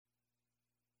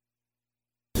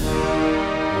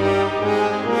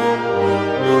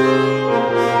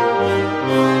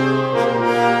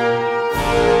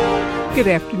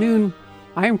Good afternoon.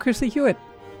 I am Chrissy Hewitt,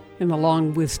 and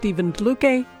along with Stephen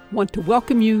DeLuque, want to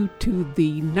welcome you to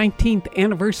the 19th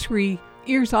anniversary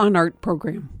Ears on Art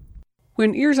program.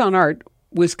 When Ears on Art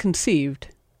was conceived,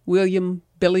 William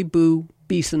Billy Boo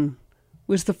Beeson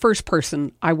was the first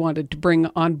person I wanted to bring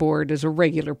on board as a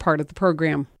regular part of the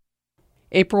program.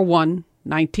 April 1,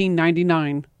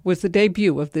 1999 was the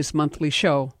debut of this monthly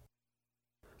show.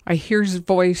 I hear his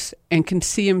voice and can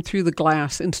see him through the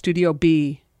glass in Studio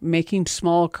B, making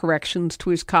small corrections to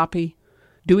his copy,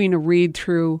 doing a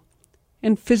read-through,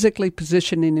 and physically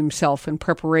positioning himself in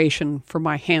preparation for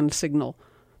my hand signal,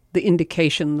 the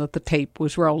indication that the tape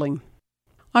was rolling.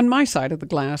 On my side of the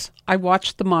glass, I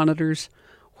watched the monitors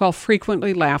while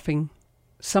frequently laughing,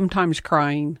 sometimes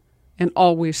crying, and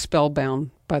always spellbound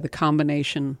by the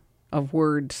combination of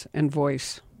words and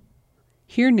voice.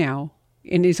 Here now,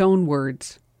 in his own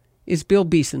words, is Bill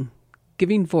Beeson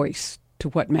giving voice to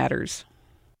what matters.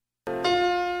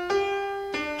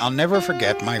 I'll never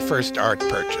forget my first art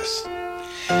purchase.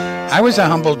 I was a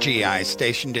humble GI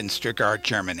stationed in Stuttgart,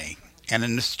 Germany, and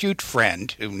an astute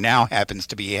friend, who now happens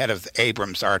to be head of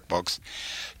Abrams Art Books,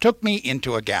 took me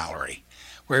into a gallery,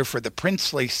 where for the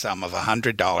princely sum of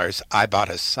 $100, I bought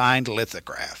a signed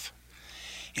lithograph.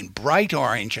 In bright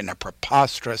orange and a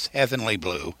preposterous heavenly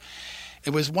blue,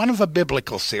 it was one of a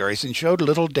biblical series and showed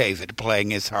little David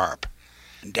playing his harp.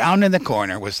 And down in the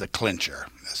corner was the clincher,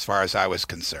 as far as I was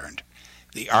concerned.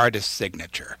 The artist's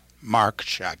signature, Marc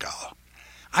Chagall.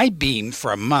 I beamed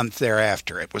for a month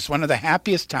thereafter. It was one of the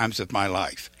happiest times of my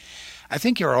life. I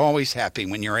think you're always happy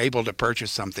when you're able to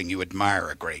purchase something you admire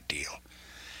a great deal.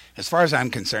 As far as I'm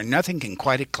concerned, nothing can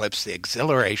quite eclipse the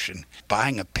exhilaration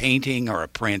buying a painting or a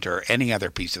print or any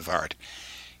other piece of art.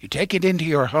 You take it into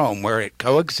your home where it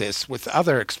coexists with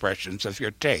other expressions of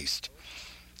your taste.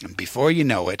 And before you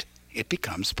know it, it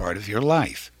becomes part of your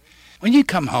life. When you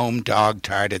come home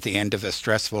dog-tired at the end of a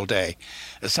stressful day,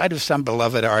 the sight of some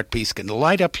beloved art piece can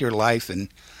light up your life and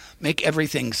make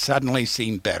everything suddenly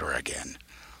seem better again,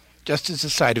 just as the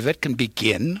sight of it can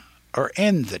begin or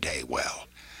end the day well.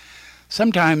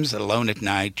 Sometimes, alone at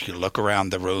night, you look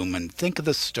around the room and think of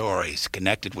the stories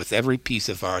connected with every piece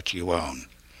of art you own.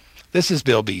 This is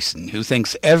Bill Beeson, who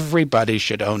thinks everybody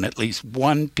should own at least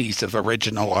one piece of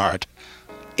original art.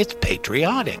 It's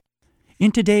patriotic.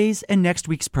 In today's and next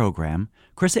week's program,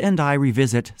 Chrissa and I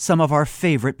revisit some of our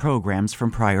favorite programs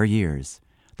from prior years.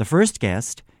 The first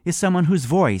guest is someone whose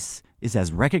voice is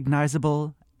as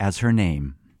recognizable as her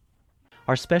name.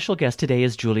 Our special guest today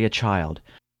is Julia Child.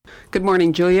 Good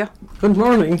morning, Julia. Good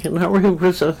morning, and how are you,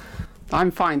 Chrissa? I'm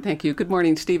fine, thank you. Good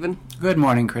morning, Stephen. Good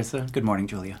morning, Chrissa. Good morning,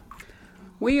 Julia.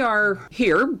 We are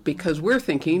here because we're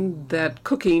thinking that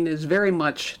cooking is very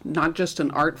much not just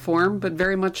an art form, but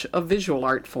very much a visual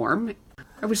art form.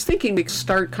 I was thinking we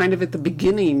start kind of at the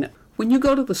beginning. When you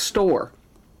go to the store,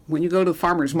 when you go to the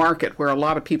farmer's market, where a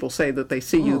lot of people say that they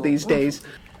see you these days,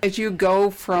 as you go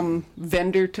from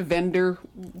vendor to vendor,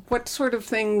 what sort of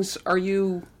things are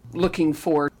you looking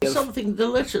for? Something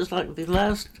delicious, like the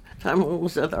last time I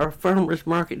was at our farmer's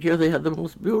market here, they had the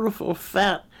most beautiful,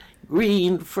 fat,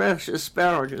 green, fresh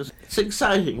asparagus. It's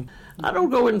exciting. I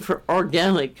don't go in for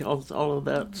organic, all of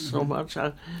that so much.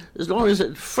 As long as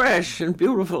it's fresh and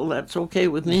beautiful, that's okay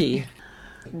with me.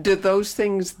 Do those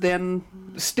things then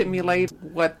stimulate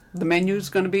what the menu's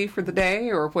going to be for the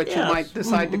day, or what you might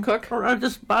decide to cook? Or I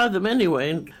just buy them anyway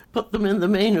and put them in the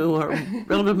menu or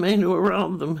build a menu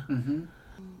around them. Mm-hmm.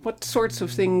 What sorts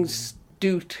of things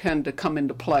do tend to come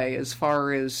into play as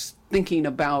far as thinking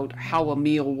about how a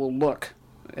meal will look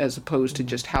as opposed to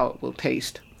just how it will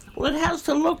taste? Well, it has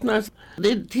to look nice.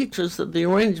 They teach us that the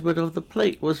arrangement of the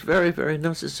plate was very, very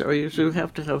necessary. So you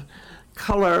have to have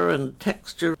color and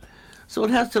texture. So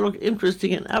it has to look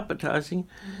interesting and appetizing.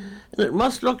 And it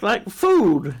must look like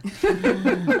food.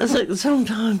 I think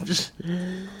sometimes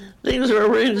things are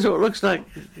arranged so it looks like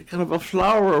kind of a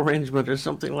flower arrangement or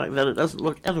something like that. It doesn't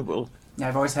look edible.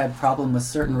 I've always had a problem with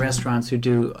certain restaurants who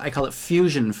do, I call it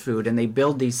fusion food, and they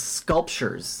build these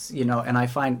sculptures, and I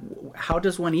find, how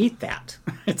does one eat that?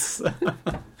 It's,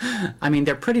 I mean,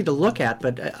 they're pretty to look at,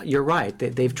 but you're right.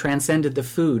 They've transcended the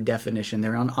food definition.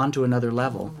 They're onto another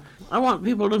level. I want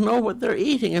people to know what they're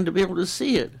eating and to be able to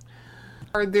see it.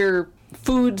 Are there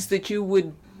foods that you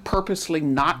would purposely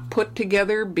not put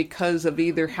together because of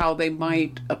either how they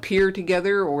might appear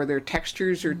together or their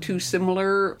textures are too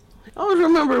similar? I always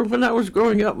remember when I was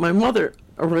growing up, my mother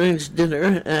arranged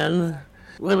dinner, and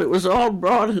when it was all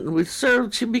brought and we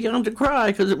served, she began to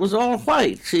cry because it was all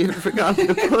white. She had forgotten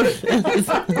to put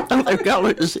anything other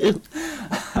colors in.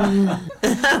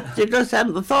 She just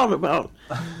hadn't thought about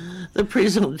the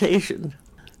presentation.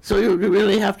 So you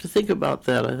really have to think about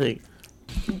that, I think.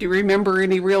 Do you remember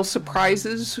any real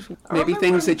surprises? Maybe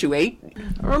things that you ate?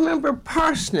 I remember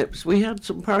parsnips. We had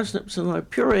some parsnips and I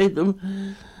pureed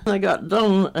them. I got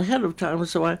done ahead of time,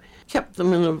 so I kept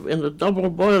them in a double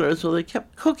boiler, so they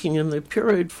kept cooking in the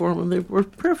pureed form, and they were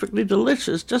perfectly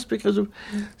delicious just because of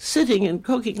sitting and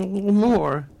cooking a little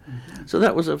more. So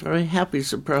that was a very happy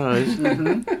surprise.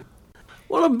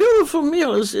 Well, a beautiful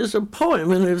meal is a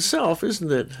poem in itself, isn't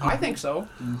it? I think so.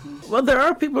 Well, there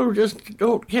are people who just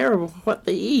don't care what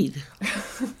they eat.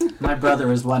 My brother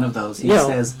is one of those. He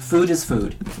says, food is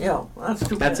food. Yeah,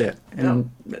 That's it. And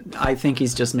I think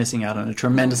he's just missing out on a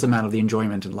tremendous amount of the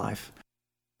enjoyment in life.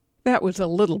 That was a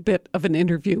little bit of an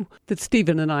interview that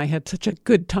Stephen and I had such a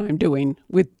good time doing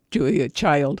with Julia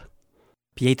Child.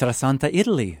 Pietrasanta,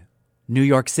 Italy, New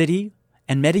York City,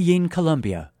 and Medellin,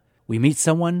 Colombia. We meet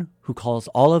someone who calls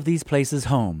all of these places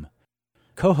home.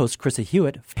 Co-host Chrissy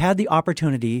Hewitt had the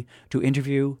opportunity to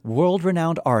interview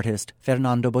world-renowned artist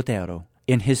Fernando Botero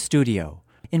in his studio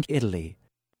in Italy.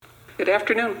 Good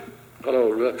afternoon.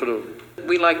 Hello, good afternoon.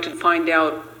 We like to find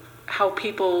out how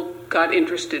people got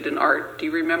interested in art. Do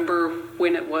you remember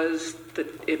when it was that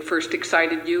it first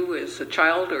excited you as a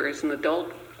child or as an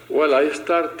adult? Well, I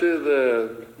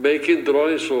started making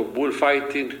drawings of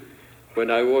bullfighting when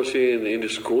I was in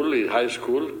school, in high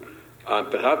school.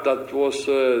 And perhaps that was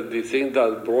the thing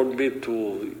that brought me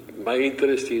to my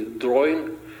interest in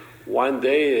drawing. One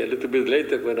day, a little bit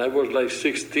later, when I was like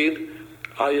 16,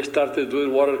 I started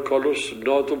doing watercolors,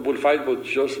 not of bullfight, but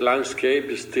just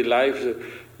landscape, still life,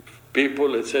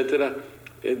 people, etc.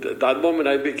 At that moment,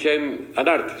 I became an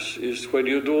artist. It's when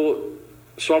you do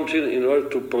something in order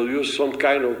to produce some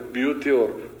kind of beauty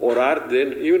or art,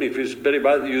 then even if it's very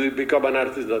bad, you become an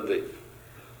artist that day.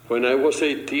 When I was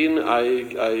 18,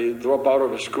 I dropped out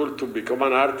of school to become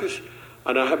an artist,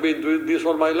 and I have been doing this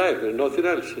all my life and nothing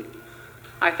else.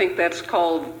 I think that's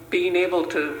called being able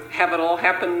to have it all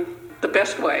happen the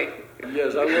best way.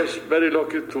 Yes, I was very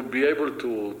lucky to be able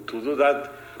to do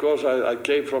that. Of course, I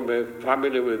came from a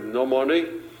family with no money,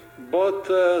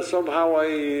 but somehow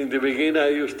in the beginning I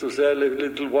used to sell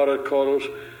little watercolors.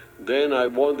 Then I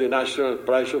won the National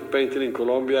Prize of Painting in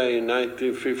Colombia in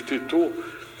 1952.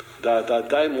 That at that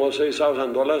time was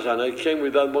 $8,000, and I came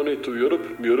with that money to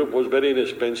Europe. Europe was very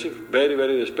inexpensive, very,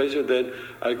 very inexpensive. Then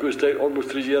I could stay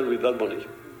almost 3 years with that money.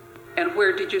 And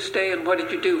where did you stay and what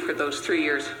did you do for those 3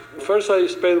 years? First I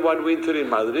spent one winter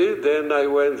in Madrid, then I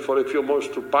went for a few months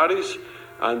to Paris,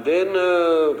 and then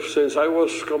since I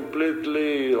was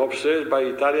completely obsessed by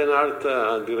Italian art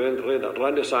and the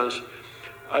Renaissance,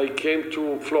 I came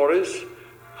to Florence,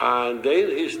 and then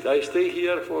I stayed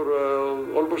here for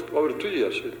almost over 2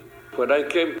 years. When I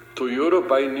came to Europe,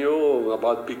 I knew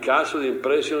about Picasso, the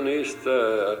Impressionist,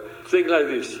 things like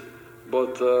this.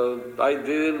 But I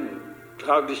didn't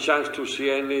have the chance to see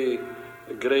any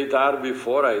great art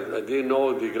before. I didn't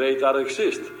know the great art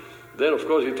exists. Then, of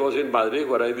course, it was in Madrid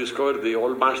where I discovered the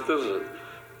old masters.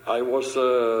 I was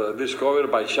discovered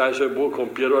by Charles book on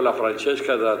Piero La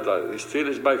Francesca, that still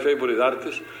is my favorite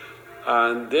artist.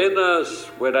 And then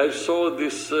when I saw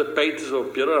these paintings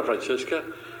of Piero La Francesca,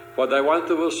 what I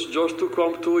wanted was just to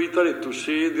come to Italy to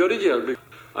see the original.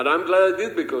 And I'm glad I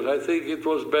did, because I think it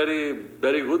was very,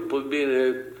 very good, put me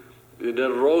in a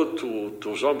road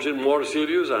to something more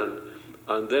serious,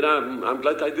 and then I'm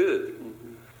glad I did it.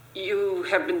 You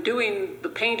have been doing the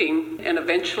painting, and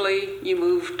eventually you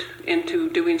moved into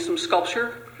doing some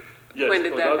sculpture? Yes, when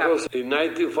did that happen? Was in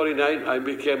 1949 I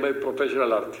became a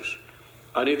professional artist.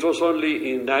 And it was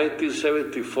only in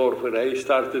 1974 when I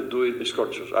started doing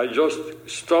sculptures. I just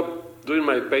stopped doing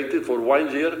my painting for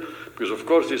 1 year, because of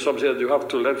course it's something that you have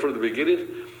to learn from the beginning.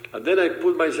 And then I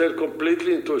put myself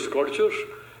completely into sculptures.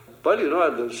 Well, you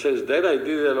know, since then I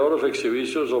did a lot of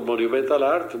exhibitions of monumental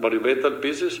art, monumental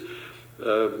pieces,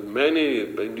 many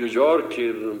in New York,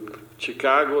 in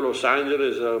Chicago, Los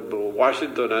Angeles,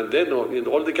 Washington, and then in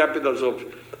all the capitals of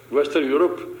Western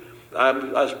Europe.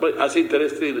 I'm as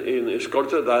interested in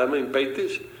sculpture as I am in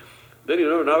paintings. Then, you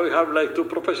know, now we have like two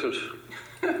professions.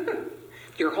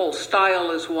 Your whole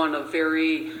style is one of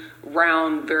very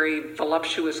round, very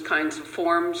voluptuous kinds of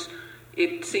forms.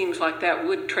 It seems like that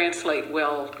would translate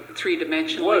well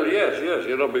three-dimensionally. Well, yes,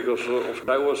 you know, because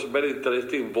I was very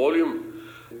interested in volume,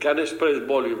 can express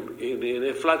volume in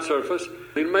a flat surface.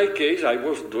 In my case, I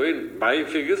was doing my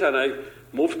figures, and I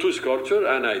moved to sculpture,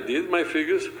 and I did my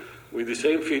figures with the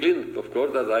same feeling, of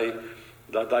course, that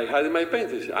I had in my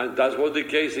paintings. And that was the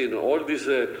case in all these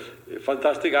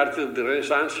fantastic artists of the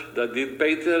Renaissance that did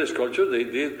painting and sculpture. They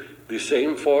did the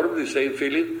same form, the same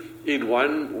feeling in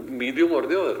one medium or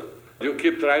the other. You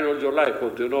keep trying all your life,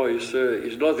 but you know, it's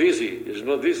not easy. It's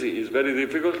not easy. It's very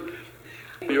difficult.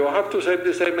 You have to have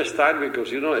the same style because,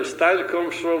 style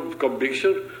comes from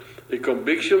conviction. The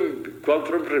conviction comes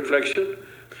from reflection.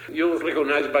 You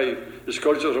recognize by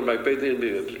sculptures or by painting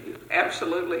immediately.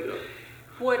 Absolutely. Yeah.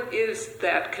 What is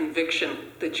that conviction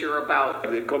that you're about?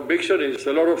 The conviction is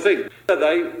a lot of things. That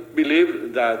I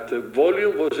believe that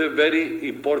volume was a very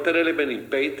important element in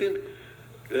painting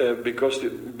because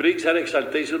it brings an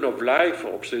exaltation of life,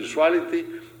 of sensuality,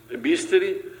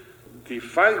 mystery. The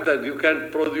fact that you can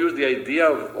produce the idea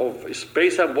of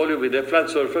space and volume in a flat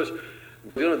surface,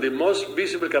 the most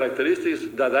visible characteristic is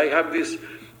that I have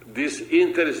this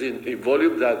interest in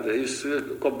volume that is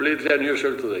completely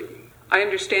unusual today. I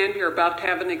understand you're about to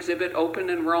have an exhibit open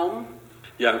in Rome.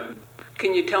 Yeah.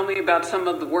 Can you tell me about some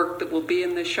of the work that will be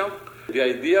in this show? The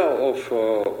idea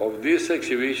of this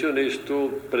exhibition is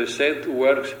to present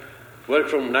work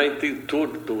from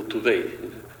 1902 to today.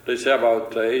 Let's say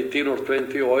about 18 or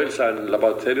 20 oils and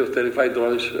about 30 or 35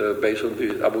 drawings based on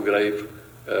the Abu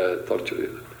Ghraib torture.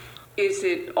 Is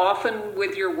it often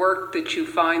with your work that you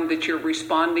find that you're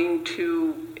responding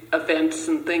to events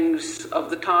and things of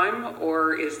the time,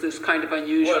 or is this kind of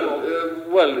unusual?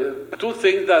 Well, two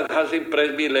things that has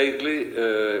impressed me lately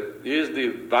is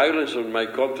the violence of my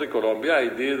country, Colombia. I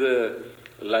did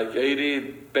like 80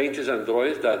 paintings and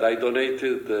drawings that I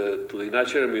donated to the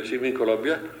National Museum in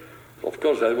Colombia. Of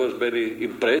course, I was very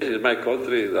impressed. It's my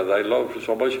country that I love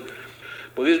so much.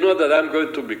 But it's not that I'm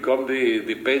going to become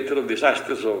the painter of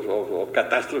disasters, of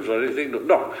catastrophes or anything.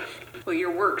 No. Well,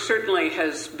 your work certainly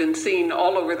has been seen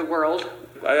all over the world.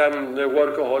 I am a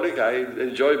workaholic. I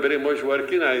enjoy very much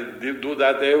working. I do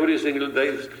that every single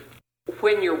day.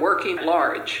 When you're working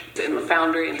large in the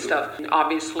foundry and stuff,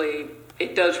 obviously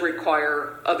it does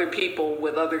require other people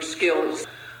with other skills.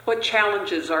 What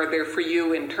challenges are there for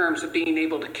you in terms of being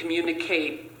able to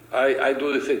communicate? I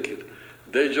do the thinking.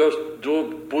 They just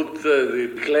do put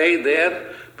the clay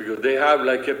there because they have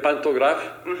like a pantograph,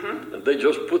 and they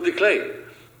just put the clay.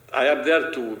 I am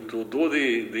there to do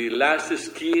the last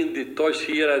skin, the touch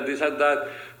here and this and that.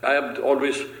 I am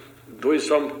always doing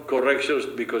some corrections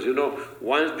because,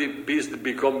 once the piece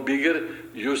become bigger,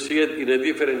 you see it in a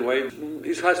different way.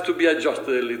 It has to be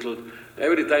adjusted a little.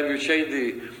 Every time you change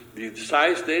the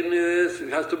size, then it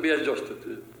has to be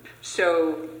adjusted.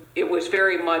 So it was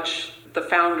very much the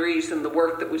foundries and the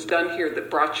work that was done here that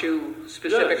brought you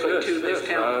specifically to this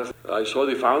town? I saw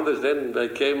the founders then. I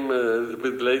came a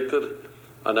bit later,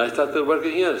 and I started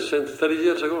working here since 30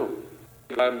 years ago.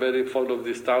 I'm very fond of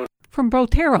this town. From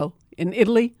Botero in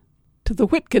Italy to the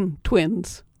Whitkin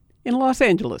twins in Los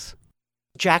Angeles.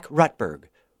 Jack Rutberg,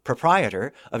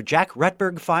 proprietor of Jack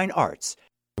Rutberg Fine Arts.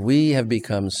 We have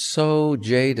become so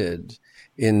jaded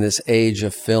in this age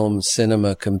of film,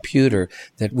 cinema, computer,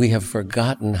 that we have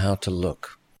forgotten how to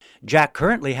look. Jack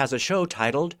currently has a show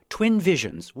titled Twin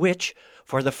Visions, which,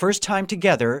 for the first time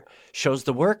together, shows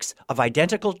the works of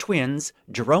identical twins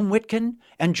Jerome Whitkin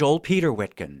and Joel Peter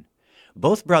Whitkin.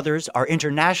 Both brothers are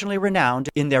internationally renowned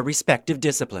in their respective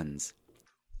disciplines.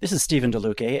 This is Stephen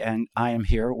DeLuque, and I am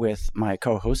here with my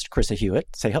co-host, Chrissa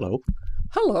Hewitt. Say hello.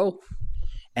 Hello.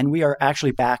 And we are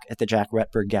actually back at the Jack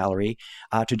Rutberg Gallery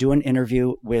to do an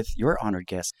interview with your honored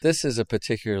guest. This is a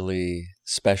particularly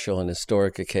special and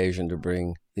historic occasion to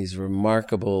bring these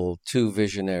remarkable two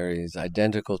visionaries,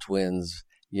 identical twins,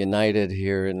 united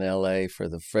here in L.A. for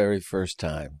the very first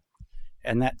time.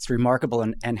 And that's remarkable.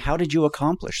 And how did you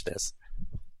accomplish this?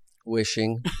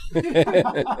 Wishing.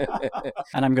 And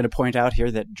I'm going to point out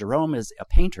here that Jerome is a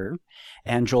painter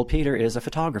and Joel Peter is a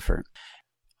photographer.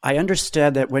 I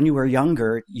understood that when you were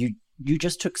younger, you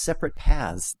just took separate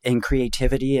paths in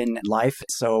creativity and life.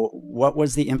 So what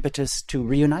was the impetus to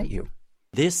reunite you?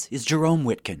 This is Jerome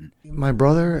Whitkin. My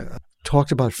brother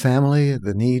talked about family,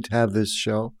 the need to have this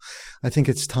show. I think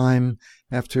it's time,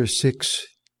 after 6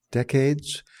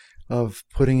 decades of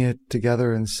putting it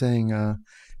together and saying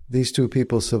these two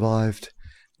people survived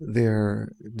their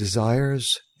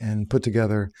desires and put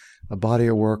together a body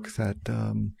of work that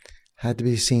had to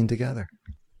be seen together.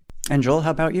 And Joel, how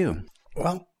about you?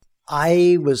 Well,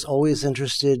 I was always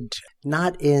interested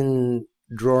not in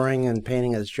drawing and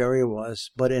painting as Jerry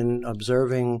was, but in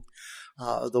observing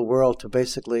the world to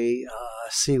basically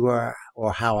see where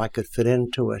or how I could fit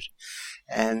into it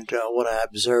and what I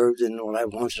observed and what I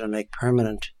wanted to make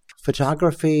permanent.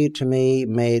 Photography, to me,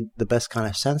 made the best kind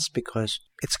of sense because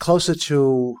it's closer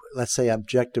to, let's say,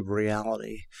 objective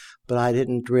reality. But I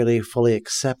didn't really fully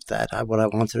accept that. What I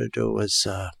wanted to do was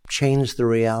change the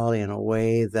reality in a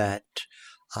way that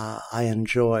I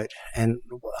enjoyed and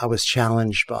I was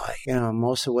challenged by.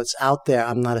 Most of what's out there,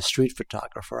 I'm not a street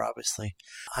photographer, obviously.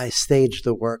 I stage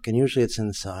the work, and usually it's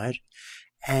inside.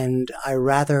 And I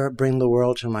rather bring the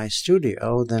world to my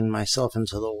studio than myself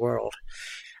into the world.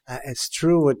 It's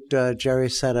true what Jerry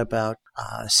said about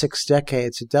 6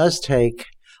 decades. It does take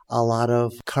a lot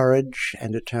of courage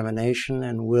and determination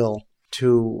and will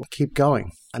to keep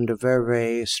going under very,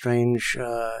 very strange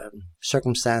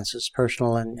circumstances,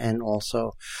 personal and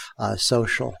also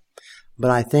social.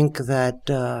 But I think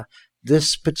that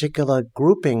this particular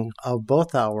grouping of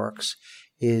both our works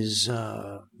is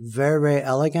very, very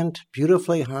elegant,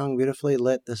 beautifully hung, beautifully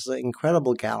lit. This is an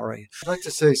incredible gallery. I'd like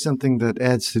to say something that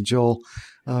adds to Joel.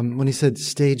 When he said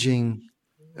staging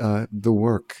the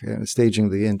work, staging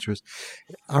the interest,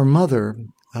 our mother,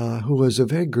 who was a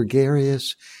very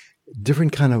gregarious,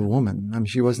 different kind of woman. I mean,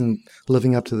 she wasn't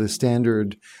living up to the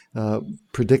standard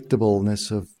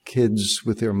predictableness of kids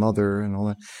with their mother and all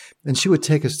that. And she would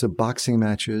take us to boxing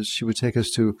matches. She would take us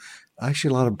to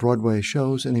actually a lot of Broadway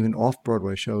shows and even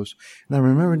off-Broadway shows. And I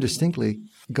remember distinctly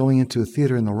going into a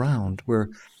theater in the Round where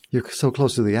you're so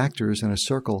close to the actors in a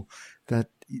circle that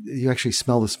you actually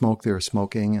smell the smoke they're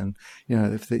smoking, and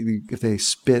if they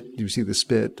spit, you see the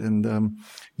spit, and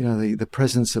the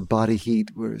presence of body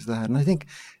heat. Where is that? And I think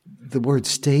the word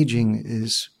staging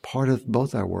is part of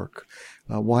both our work.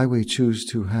 Why we choose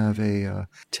to have a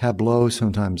tableau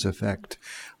sometimes effect,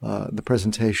 the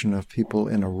presentation of people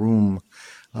in a room,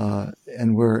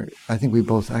 and where I think we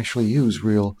both actually use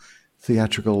real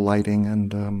theatrical lighting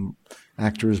and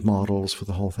actors' models for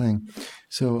the whole thing.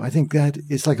 So I think that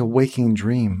it's like a waking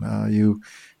dream. You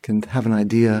can have an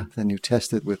idea, then you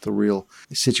test it with the real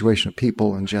situation of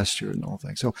people and gesture and all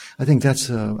things. So I think that's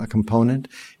a component.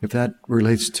 If that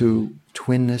relates to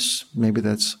twinness, maybe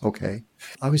that's okay.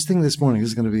 I was thinking this morning,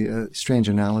 this is going to be a strange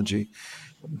analogy,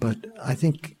 but I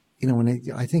think, when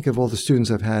I think of all the students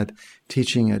I've had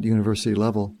teaching at university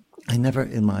level, I never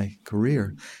in my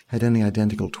career had any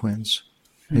identical twins.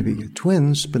 Maybe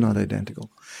twins, but not identical.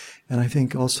 And I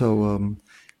think also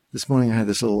this morning I had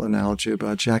this little analogy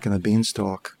about Jack and the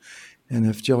Beanstalk. And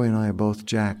if Joey and I are both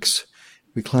Jacks,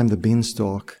 we climbed the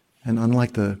beanstalk. And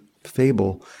unlike the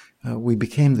fable, we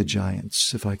became the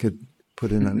giants. If I could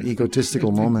put in an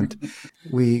egotistical moment,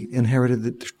 we inherited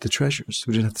the treasures.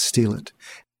 We didn't have to steal it.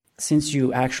 Since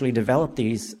you actually developed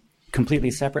these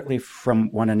completely separately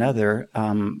from one another,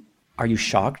 are you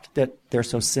shocked that they're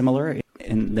so similar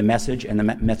in the message and the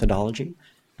methodology?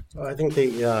 Well, I think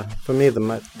for me,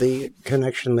 the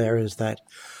connection there is that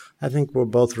I think we're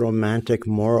both romantic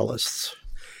moralists.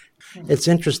 It's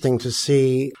interesting to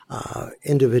see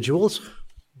individuals,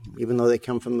 even though they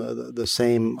come from the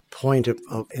same point of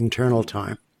internal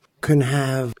time, can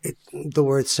have the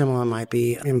word similar might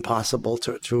be impossible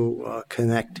to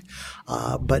connect,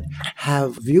 but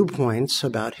have viewpoints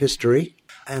about history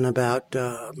and about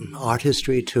art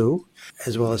history too,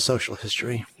 as well as social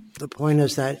history. The point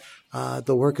is that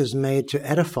the work is made to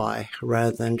edify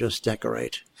rather than just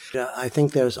decorate. I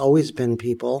think there's always been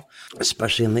people,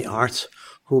 especially in the arts,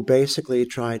 who basically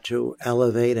try to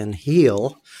elevate and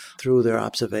heal through their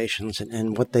observations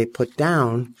and what they put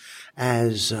down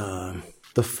as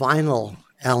the final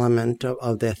element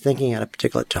of their thinking at a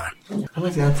particular time. I'd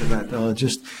like to add to that.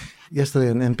 Just yesterday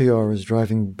on NPR, I was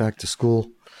driving back to school,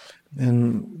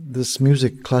 and this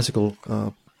classical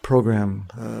program,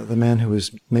 the man who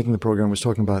was making the program was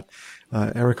talking about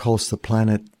Eric Holst's The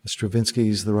Planet,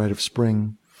 Stravinsky's The Rite of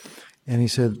Spring, and he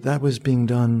said that was being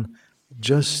done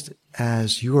just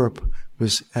as Europe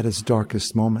was at its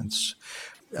darkest moments.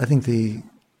 I think the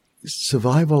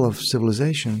survival of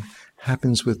civilization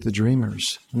happens with the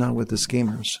dreamers, not with the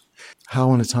schemers.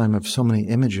 How in a time of so many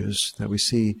images that we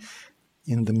see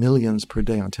in the millions per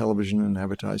day on television and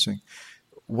advertising,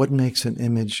 what makes an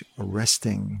image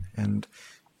arresting and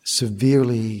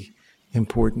severely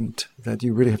important that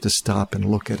you really have to stop and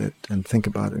look at it and think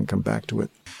about it and come back to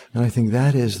it? And I think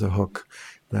that is the hook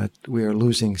that we are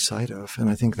losing sight of. And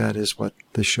I think that is what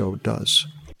the show does.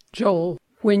 Joel,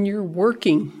 when you're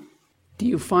working, do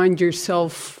you find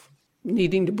yourself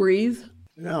needing to breathe?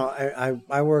 No,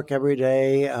 I work every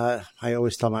day. I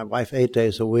always tell my wife 8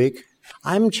 days a week.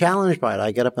 I'm challenged by it.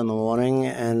 I get up in the morning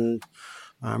and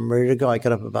I'm ready to go. I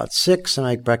get up about 6 and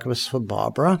I make breakfast for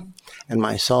Barbara and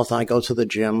myself. And I go to the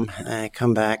gym and I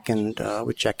come back and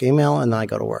we check email and then I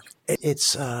go to work.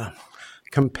 It's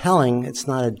compelling. It's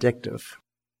not addictive.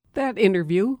 That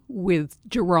interview with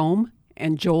Jerome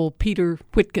and Joel Peter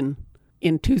Whitkin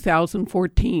in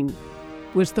 2014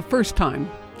 was the first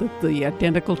time that the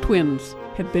identical twins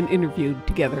had been interviewed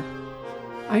together.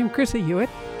 I am Chrissy Hewitt,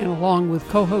 and along with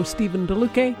co-host Stephen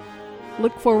DeLuque,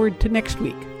 look forward to next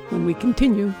week when we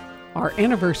continue our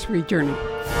anniversary journey.